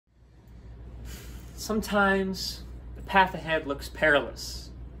Sometimes the path ahead looks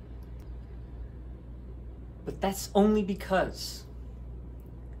perilous. But that's only because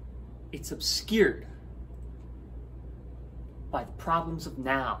it's obscured by the problems of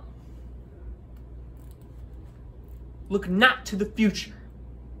now. Look not to the future,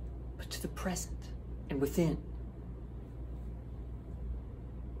 but to the present and within.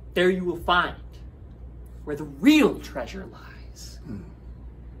 There you will find where the real treasure lies.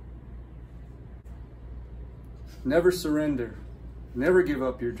 Never surrender. Never give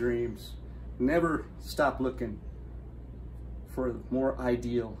up your dreams. Never stop looking for a more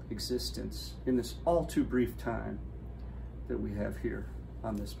ideal existence in this all too brief time that we have here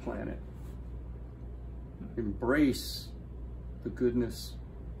on this planet. Embrace the goodness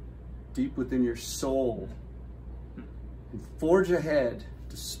deep within your soul and forge ahead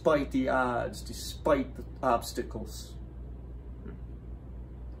despite the odds, despite the obstacles,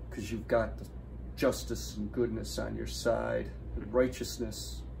 because you've got the justice and goodness on your side, and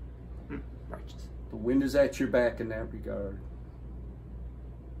righteousness. The wind is at your back in that regard.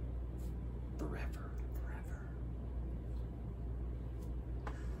 Forever, forever.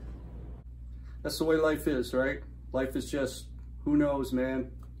 That's the way life is, right? Life is just, who knows,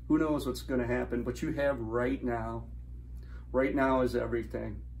 man? Who knows what's going to happen? But you have right now. Right now is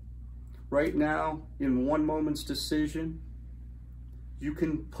everything. Right now, in one moment's decision, you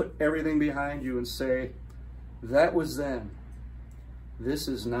can put everything behind you and say, that was then. This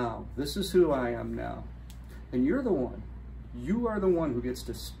is now. This is who I am now. And you're the one. You are the one who gets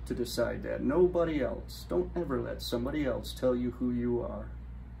to decide that. Nobody else. Don't ever let somebody else tell you who you are.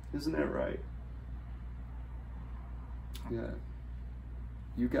 Isn't that right? Yeah.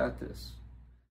 You got this.